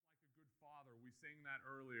sang that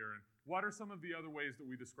earlier. And what are some of the other ways that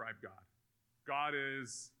we describe God? God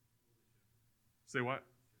is, say what?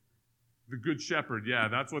 The good shepherd. Yeah,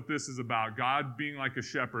 that's what this is about. God being like a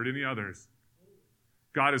shepherd. Any others?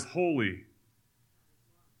 God is holy.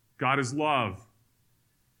 God is love.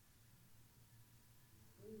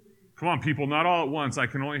 Come on, people, not all at once. I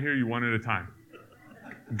can only hear you one at a time.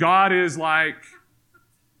 God is like...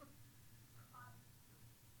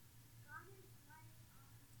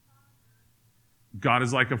 God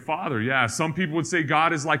is like a father. Yeah, some people would say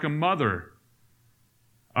God is like a mother.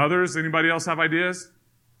 Others, anybody else have ideas?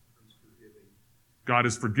 God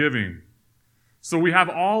is forgiving. So we have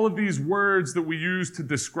all of these words that we use to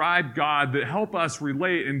describe God that help us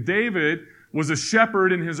relate. And David was a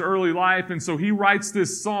shepherd in his early life, and so he writes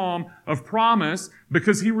this psalm of promise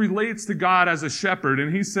because he relates to God as a shepherd.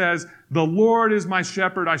 And he says, "The Lord is my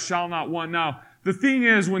shepherd, I shall not want." Now, the thing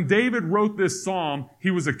is, when David wrote this psalm,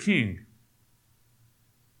 he was a king.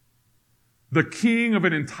 The king of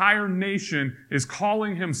an entire nation is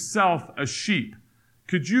calling himself a sheep.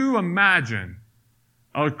 Could you imagine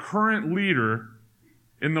a current leader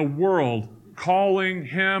in the world calling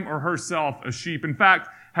him or herself a sheep? In fact,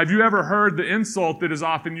 have you ever heard the insult that is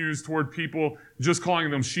often used toward people just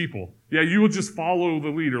calling them sheeple? Yeah, you will just follow the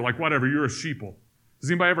leader, like whatever, you're a sheeple.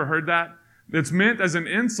 Has anybody ever heard that? It's meant as an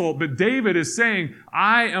insult, but David is saying,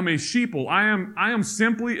 I am a sheeple. I am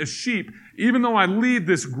simply a sheep. Even though I lead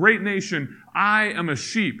this great nation, I am a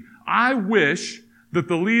sheep. I wish that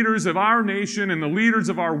the leaders of our nation and the leaders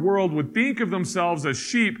of our world would think of themselves as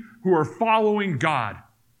sheep who are following God,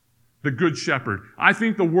 the Good Shepherd. I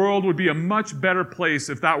think the world would be a much better place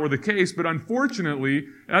if that were the case, but unfortunately,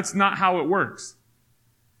 that's not how it works.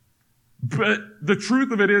 But the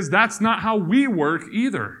truth of it is, that's not how we work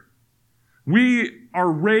either. We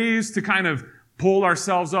are raised to kind of pull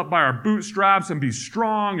ourselves up by our bootstraps and be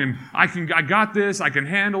strong, and I got this, I can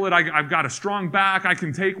handle it, I've got a strong back, I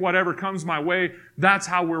can take whatever comes my way. That's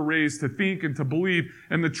how we're raised to think and to believe.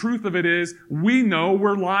 And the truth of it is, we know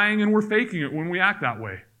we're lying and we're faking it when we act that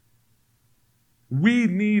way. We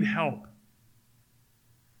need help.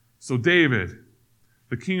 So David,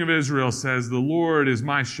 the king of Israel, says, "The Lord is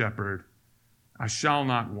my shepherd, I shall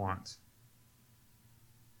not want.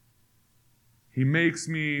 He makes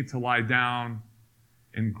me to lie down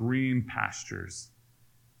in green pastures."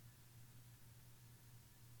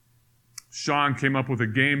 Sean came up with a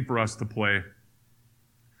game for us to play,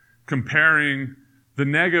 comparing the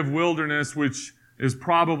Negev wilderness, which is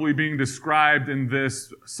probably being described in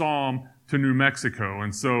this psalm, to New Mexico.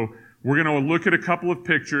 And so we're going to look at a couple of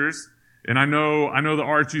pictures, and I know the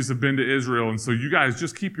Archies have been to Israel, and so you guys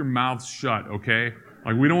just keep your mouths shut, okay?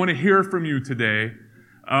 Like, we don't want to hear from you today.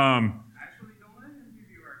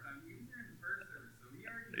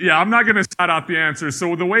 Yeah, I'm not going to shout out the answers.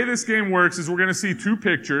 So the way this game works is we're going to see two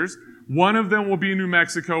pictures. One of them will be New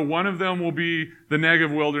Mexico. One of them will be the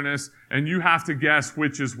Negev wilderness. And you have to guess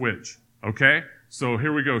which is which. Okay? So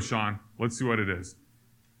here we go, Sean. Let's see what it is.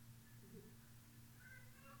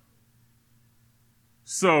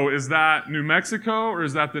 So is that New Mexico or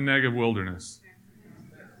is that the Negev wilderness?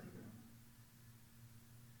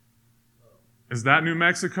 Is that New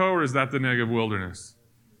Mexico or is that the Negev wilderness?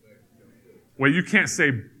 Wait, you can't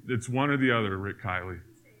say it's one or the other, Rick Kiley.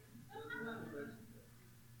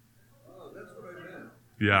 Oh, that's what I meant.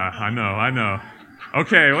 Yeah, I know.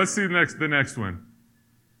 Okay, let's see the next one.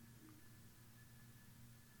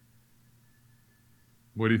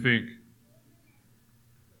 What do you think?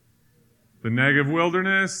 The Negev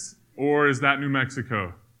wilderness, or is that New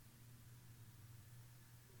Mexico?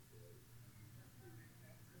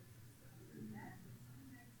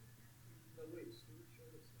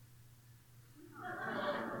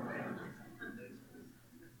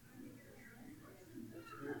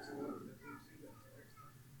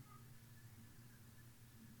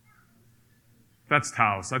 That's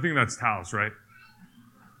Taos. I think that's Taos, right?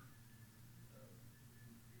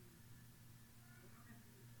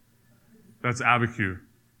 That's Abiquiu.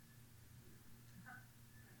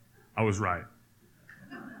 I was right.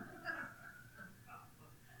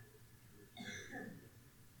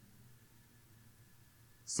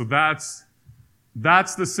 So that's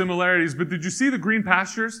the similarities. But did you see the green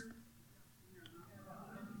pastures?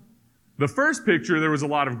 The first picture, there was a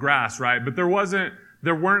lot of grass, right? But there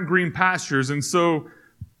weren't green pastures. And so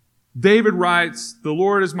David writes, "The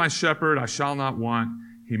Lord is my shepherd, I shall not want.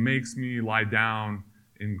 He makes me lie down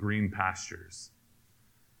in green pastures."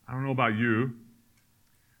 I don't know about you,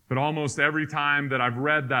 but almost every time that I've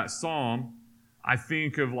read that psalm, I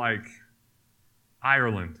think of like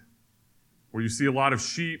Ireland, where you see a lot of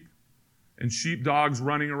sheep and sheepdogs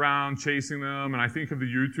running around chasing them. And I think of the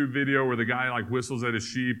YouTube video where the guy like whistles at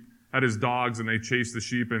his dogs, and they chase the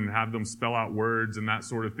sheep and have them spell out words and that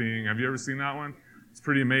sort of thing. Have you ever seen that one? It's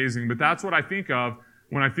pretty amazing. But that's what I think of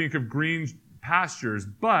when I think of green pastures.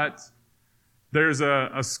 But there's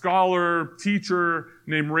a scholar, teacher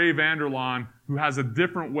named Ray Vander Laan who has a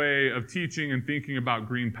different way of teaching and thinking about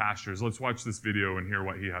green pastures. Let's watch this video and hear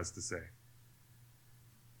what he has to say.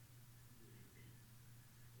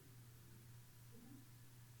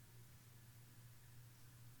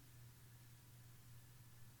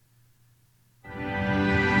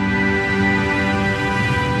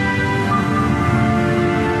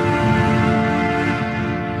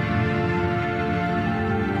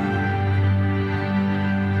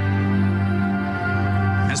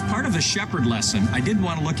 Shepherd lesson, I did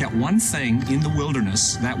want to look at one thing in the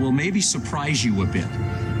wilderness that will maybe surprise you a bit.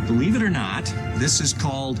 Believe it or not, this is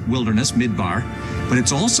called wilderness, midbar, but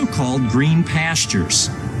it's also called green pastures.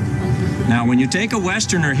 Now, when you take a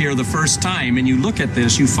Westerner here the first time and you look at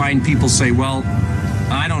this, you find people say, well,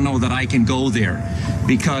 I don't know that I can go there,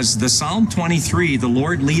 because the Psalm 23, the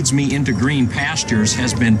Lord leads me into green pastures,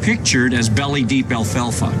 has been pictured as belly-deep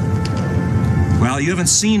alfalfa. Well, you haven't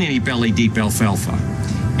seen any belly-deep alfalfa.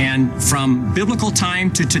 And from biblical time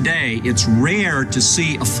to today, it's rare to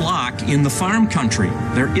see a flock in the farm country.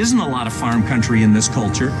 There isn't a lot of farm country in this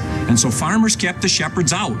culture, and so farmers kept the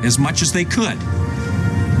shepherds out as much as they could.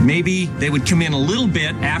 Maybe they would come in a little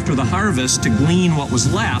bit after the harvest to glean what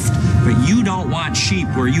was left, but you don't want sheep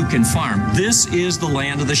where you can farm. This is the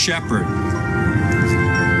land of the shepherd.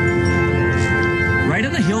 Right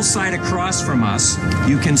on the hillside across from us,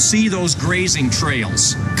 you can see those grazing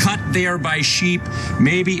trails, cut there by sheep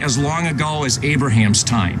maybe as long ago as Abraham's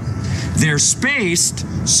time. They're spaced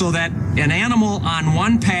so that an animal on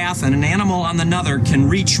one path and an animal on another can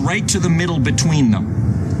reach right to the middle between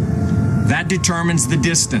them. That determines the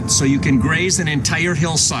distance, so you can graze an entire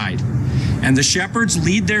hillside. And the shepherds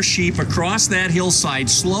lead their sheep across that hillside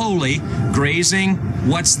slowly, grazing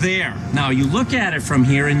what's there. Now, you look at it from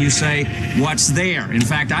here and you say, what's there? In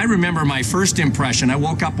fact, I remember my first impression. I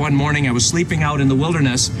woke up one morning, I was sleeping out in the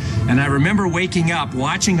wilderness, and I remember waking up,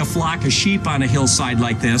 watching a flock of sheep on a hillside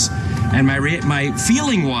like this, and my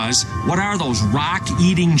feeling was, what are those,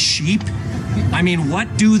 rock-eating sheep? I mean,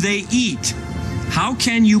 what do they eat? How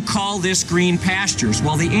can you call this green pastures?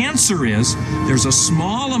 Well, the answer is there's a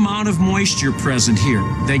small amount of moisture present here.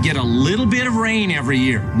 They get a little bit of rain every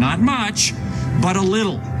year. Not much, but a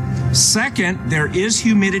little. Second, there is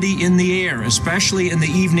humidity in the air, especially in the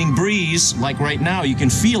evening breeze. Like right now, you can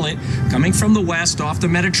feel it coming from the west off the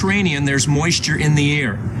Mediterranean. There's moisture in the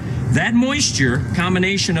air. That moisture,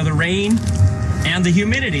 combination of the rain and the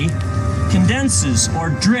humidity, condenses or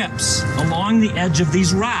drips along the edge of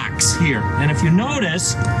these rocks here. And if you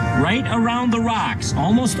notice, right around the rocks,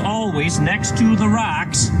 almost always next to the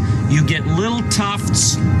rocks, you get little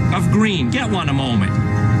tufts of green. Get one a moment.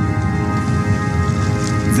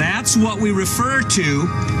 That's what we refer to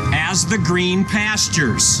as the green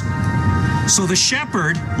pastures. So the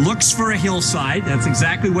shepherd looks for a hillside. That's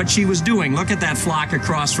exactly what she was doing. Look at that flock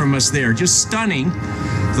across from us there. Just stunning.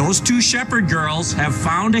 Those two shepherd girls have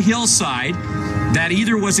found a hillside that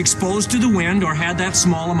either was exposed to the wind or had that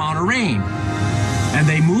small amount of rain. And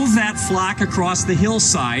they move that flock across the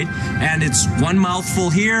hillside, and it's one mouthful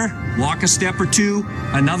here, walk a step or two,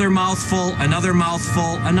 another mouthful, another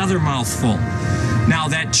mouthful, another mouthful. Now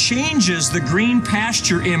that changes the green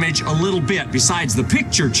pasture image a little bit, besides the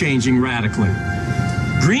picture changing radically.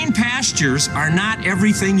 Green pastures are not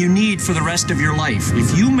everything you need for the rest of your life.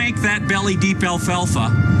 If you make that belly-deep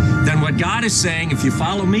alfalfa, then what God is saying, if you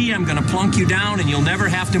follow me, I'm going to plunk you down and you'll never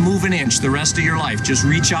have to move an inch the rest of your life. Just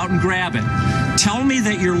reach out and grab it. Tell me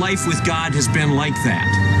that your life with God has been like that.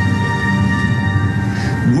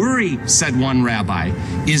 Worry, said one rabbi,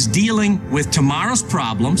 is dealing with tomorrow's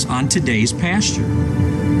problems on today's pasture.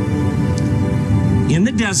 In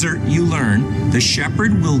the desert, you learn the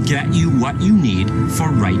shepherd will get you what you need for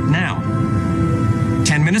right now.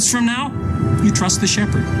 10 minutes from now, you trust the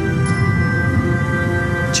shepherd.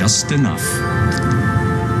 Just enough.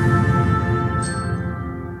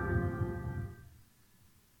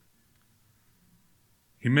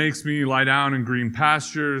 He makes me lie down in green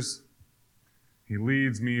pastures. He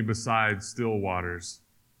leads me beside still waters.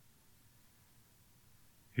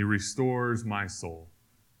 He restores my soul.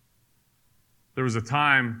 There was a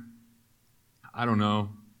time, I don't know,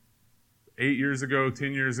 8 years ago,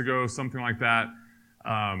 10 years ago, something like that.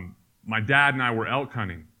 My dad and I were elk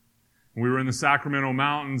hunting. We were in the Sacramento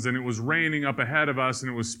Mountains, and it was raining up ahead of us, and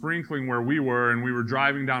it was sprinkling where we were, and we were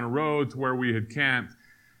driving down a road to where we had camped.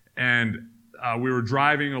 And we were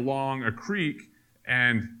driving along a creek,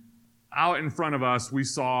 and out in front of us, we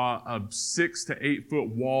saw a 6 to 8 foot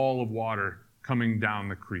wall of water coming down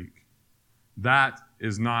the creek. That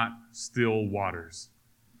is not still waters.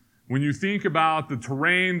 When you think about the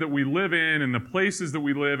terrain that we live in and the places that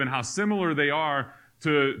we live and how similar they are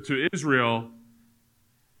to Israel,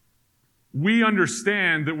 we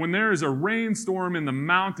understand that when there is a rainstorm in the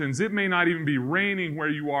mountains, it may not even be raining where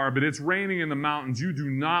you are, but it's raining in the mountains. You do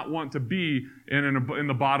not want to be in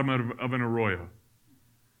the bottom of an arroyo,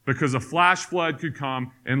 because a flash flood could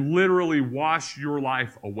come and literally wash your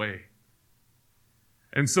life away.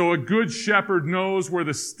 And so a good shepherd knows where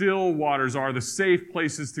the still waters are, the safe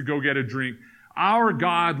places to go get a drink. Our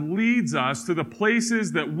God leads us to the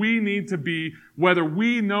places that we need to be, whether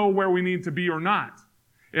we know where we need to be or not.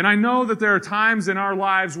 And I know that there are times in our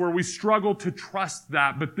lives where we struggle to trust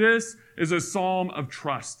that, but this is a psalm of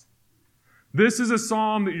trust. This is a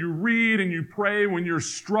psalm that you read and you pray when you're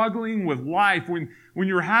struggling with life, when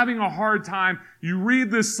you're having a hard time. You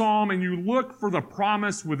read this psalm and you look for the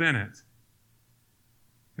promise within it.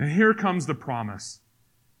 And here comes the promise.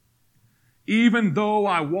 Even though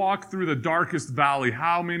I walk through the darkest valley,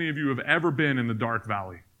 how many of you have ever been in the dark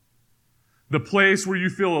valley? The place where you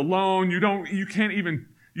feel alone, you don't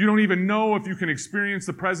even know if you can experience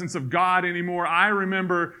the presence of God anymore. I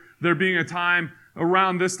remember there being a time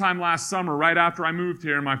around this time last summer, right after I moved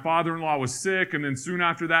here, and my father-in-law was sick, and then soon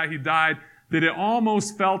after that he died, that it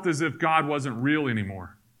almost felt as if God wasn't real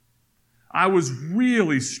anymore. I was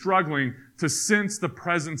really struggling to sense the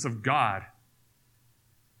presence of God.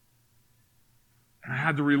 And I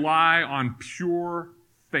had to rely on pure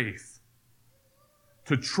faith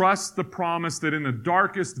to trust the promise that in the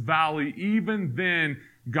darkest valley, even then,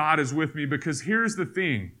 God is with me. Because here's the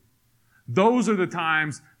thing. Those are the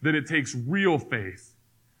times that it takes real faith.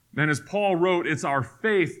 And as Paul wrote, it's our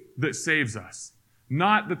faith that saves us,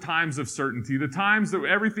 not the times of certainty. The times that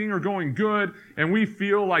everything are going good and we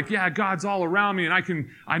feel like, yeah, God's all around me and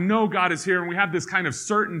I know God is here, and we have this kind of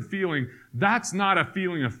certain feeling. That's not a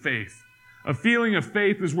feeling of faith. A feeling of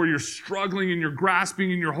faith is where you're struggling and you're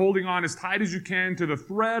grasping and you're holding on as tight as you can to the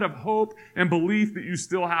thread of hope and belief that you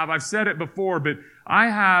still have. I've said it before, but I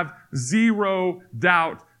have zero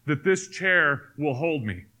doubt that this chair will hold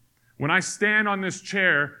me. When I stand on this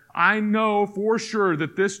chair, I know for sure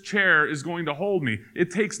that this chair is going to hold me. It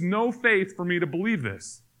takes no faith for me to believe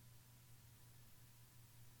this.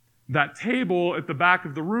 That table at the back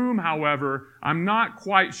of the room, however, I'm not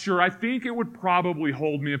quite sure. I think it would probably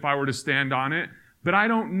hold me if I were to stand on it, but I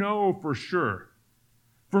don't know for sure.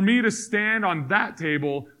 For me to stand on that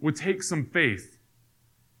table would take some faith.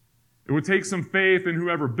 It would take some faith in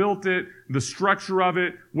whoever built it, the structure of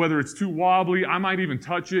it, whether it's too wobbly. I might even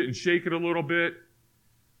touch it and shake it a little bit.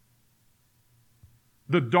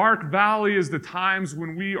 The dark valley is the times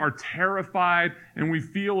when we are terrified and we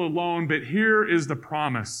feel alone, but here is the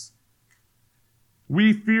promise.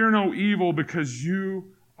 We fear no evil because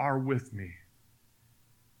you are with me.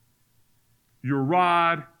 Your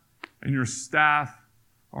rod and your staff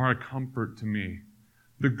are a comfort to me.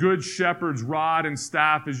 The good shepherd's rod and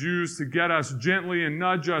staff is used to get us gently and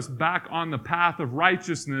nudge us back on the path of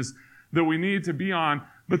righteousness that we need to be on.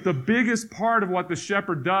 But the biggest part of what the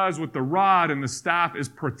shepherd does with the rod and the staff is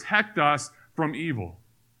protect us from evil.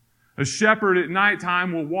 A shepherd at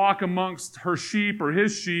nighttime will walk amongst her sheep or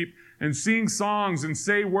his sheep and sing songs and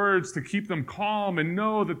say words to keep them calm and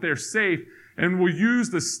know that they're safe, and will use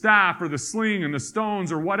the staff or the sling and the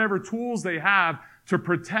stones or whatever tools they have to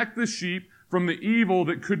protect the sheep from the evil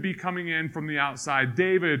that could be coming in from the outside.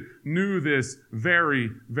 David knew this very,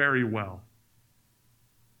 very well.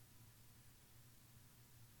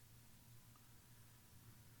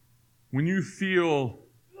 When you feel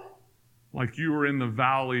like you are in the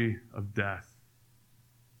valley of death,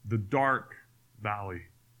 the dark valley,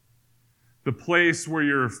 the place where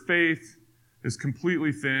your faith is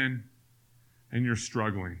completely thin and you're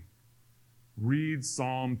struggling, read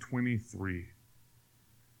Psalm 23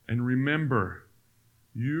 and remember,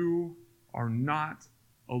 you are not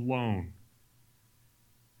alone.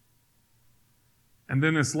 And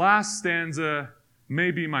then this last stanza may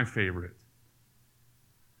be my favorite.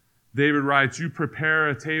 David writes, you prepare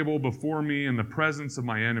a table before me in the presence of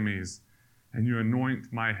my enemies, and you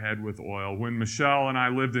anoint my head with oil. When Michelle and I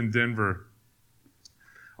lived in Denver,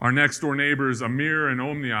 our next door neighbors, Amir and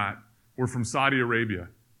Omniat, were from Saudi Arabia.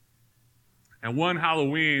 And one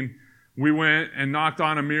Halloween, we went and knocked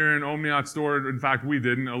on Amir and Omniat's door. In fact, we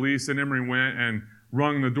didn't. Elise and Emery went and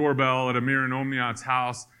rung the doorbell at Amir and Omniat's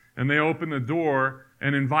house, and they opened the door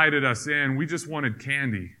and invited us in. We just wanted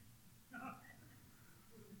candy.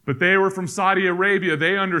 But they were from Saudi Arabia.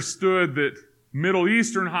 They understood that Middle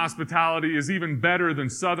Eastern hospitality is even better than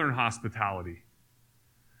Southern hospitality.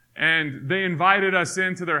 And they invited us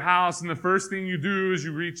into their house, and the first thing you do is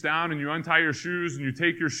you reach down and you untie your shoes and you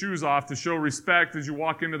take your shoes off to show respect as you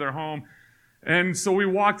walk into their home. And so we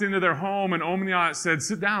walked into their home, and Omniat said,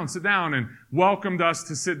 sit down, and welcomed us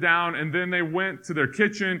to sit down. And then they went to their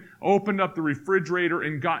kitchen, opened up the refrigerator,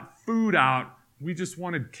 and got food out. We just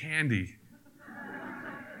wanted candy.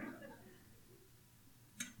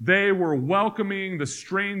 They were welcoming the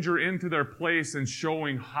stranger into their place and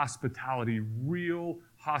showing hospitality, real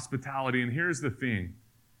hospitality. And here's the thing.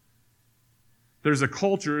 There's a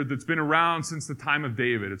culture that's been around since the time of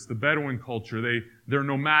David. It's the Bedouin culture. They're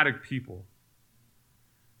nomadic people.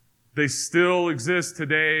 They still exist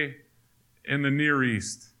today in the Near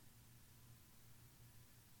East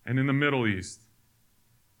and in the Middle East.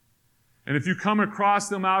 And if you come across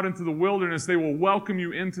them out into the wilderness, they will welcome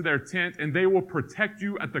you into their tent, and they will protect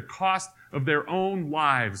you at the cost of their own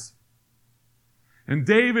lives. And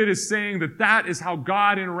David is saying that that is how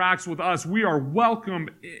God interacts with us. We are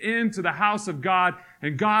welcomed into the house of God,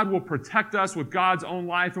 and God will protect us with God's own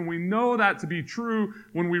life. And we know that to be true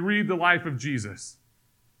when we read the life of Jesus.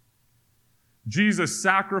 Jesus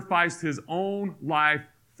sacrificed his own life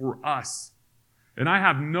for us. And I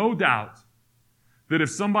have no doubt that if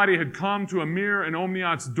somebody had come to Amir and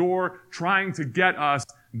Omniat's door trying to get us,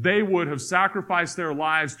 they would have sacrificed their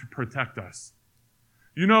lives to protect us.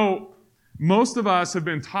 You know, most of us have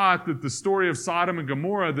been taught that the story of Sodom and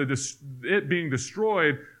Gomorrah, it being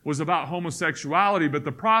destroyed, was about homosexuality, but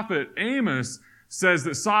the prophet Amos says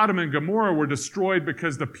that Sodom and Gomorrah were destroyed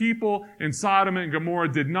because the people in Sodom and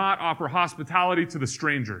Gomorrah did not offer hospitality to the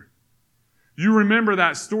stranger. You remember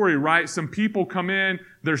that story, right? Some people come in,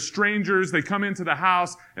 they're strangers, they come into the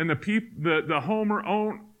house, and the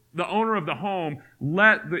owner of the home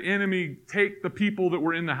let the enemy take the people that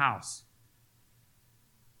were in the house.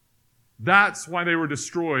 That's why they were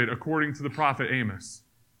destroyed, according to the prophet Amos.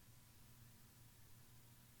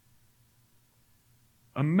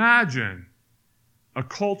 Imagine a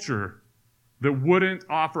culture that wouldn't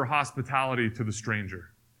offer hospitality to the stranger.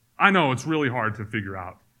 I know it's really hard to figure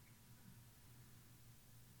out.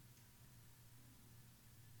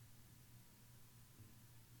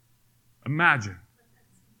 Imagine.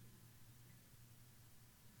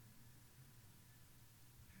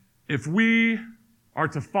 If we are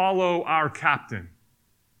to follow our captain,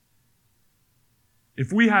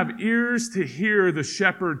 if we have ears to hear the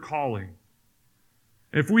shepherd calling,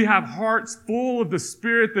 if we have hearts full of the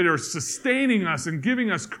Spirit that are sustaining us and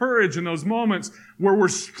giving us courage in those moments where we're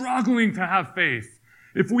struggling to have faith,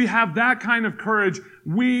 if we have that kind of courage,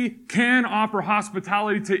 we can offer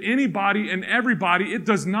hospitality to anybody and everybody. It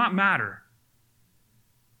does not matter.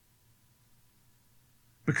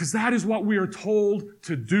 Because that is what we are told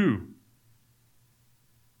to do.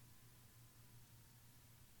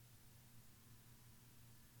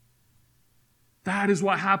 That is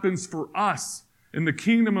what happens for us. In the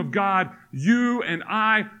kingdom of God, you and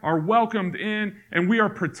I are welcomed in, and we are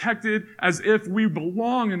protected as if we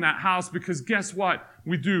belong in that house, because guess what?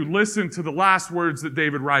 We do. Listen to the last words that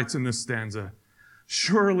David writes in this stanza.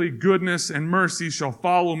 Surely goodness and mercy shall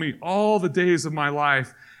follow me all the days of my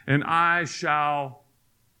life, and I shall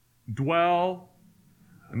dwell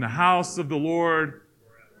in the house of the Lord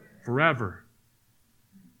forever.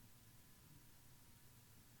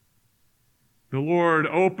 The Lord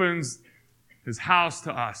opens his house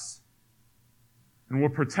to us and will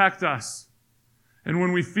protect us. And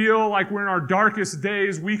when we feel like we're in our darkest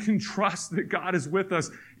days, we can trust that God is with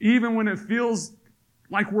us, even when it feels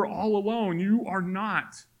like we're all alone. You are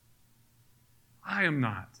not. I am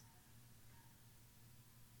not.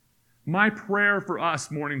 My prayer for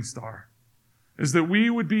us, Morning Star, is that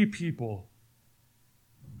we would be people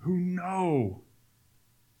who know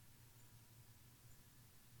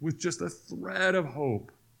with just a thread of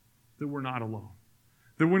hope that we're not alone.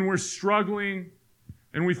 That when we're struggling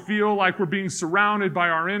and we feel like we're being surrounded by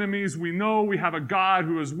our enemies, we know we have a God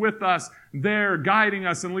who is with us there, guiding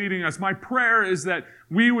us and leading us. My prayer is that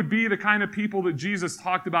we would be the kind of people that Jesus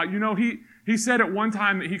talked about. You know, he said at one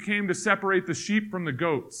time that he came to separate the sheep from the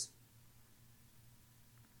goats.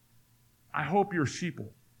 I hope you're sheeple.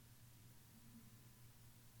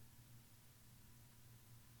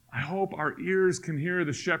 I hope our ears can hear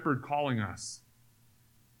the shepherd calling us,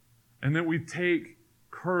 and that we take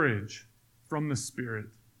courage from the Spirit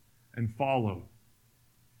and follow.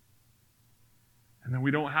 And that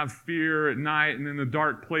we don't have fear at night and in the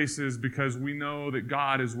dark places, because we know that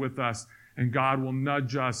God is with us and God will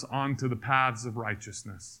nudge us onto the paths of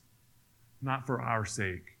righteousness. Not for our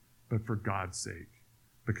sake, but for God's sake.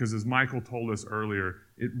 Because as Michael told us earlier,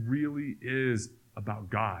 it really is about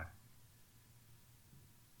God.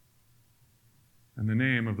 In the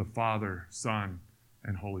name of the Father, Son,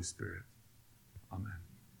 and Holy Spirit. Amen.